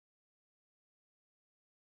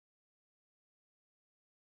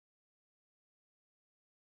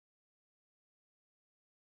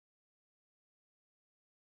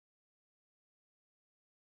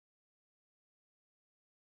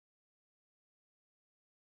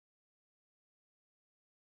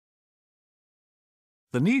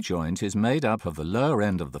The knee joint is made up of the lower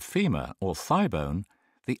end of the femur or thigh bone,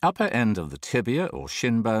 the upper end of the tibia or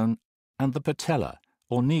shin bone, and the patella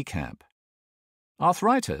or kneecap.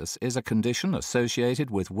 Arthritis is a condition associated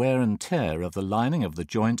with wear and tear of the lining of the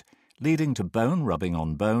joint, leading to bone rubbing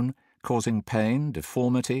on bone, causing pain,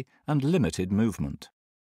 deformity, and limited movement.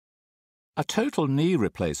 A total knee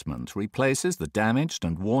replacement replaces the damaged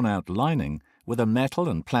and worn-out lining with a metal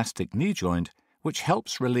and plastic knee joint, which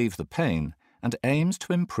helps relieve the pain and aims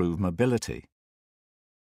to improve mobility.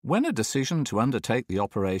 When a decision to undertake the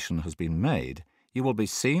operation has been made, you will be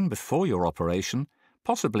seen before your operation,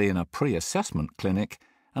 possibly in a pre-assessment clinic,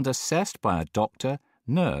 and assessed by a doctor,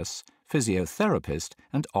 nurse, physiotherapist,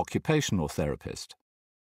 and occupational therapist.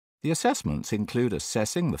 The assessments include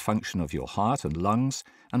assessing the function of your heart and lungs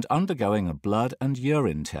and undergoing a blood and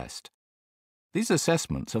urine test. These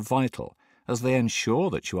assessments are vital as they ensure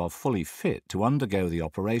that you are fully fit to undergo the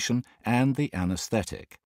operation and the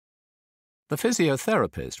anaesthetic. The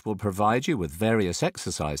physiotherapist will provide you with various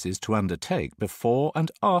exercises to undertake before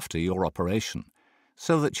and after your operation,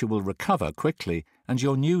 so that you will recover quickly and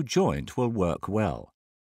your new joint will work well.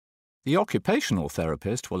 The occupational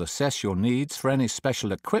therapist will assess your needs for any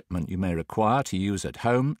special equipment you may require to use at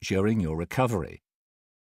home during your recovery.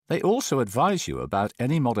 They also advise you about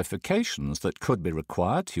any modifications that could be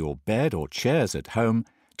required to your bed or chairs at home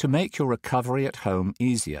to make your recovery at home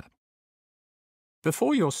easier.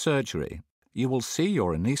 Before your surgery, you will see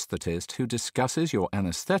your anaesthetist who discusses your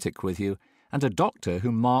anaesthetic with you and a doctor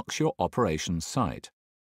who marks your operation site.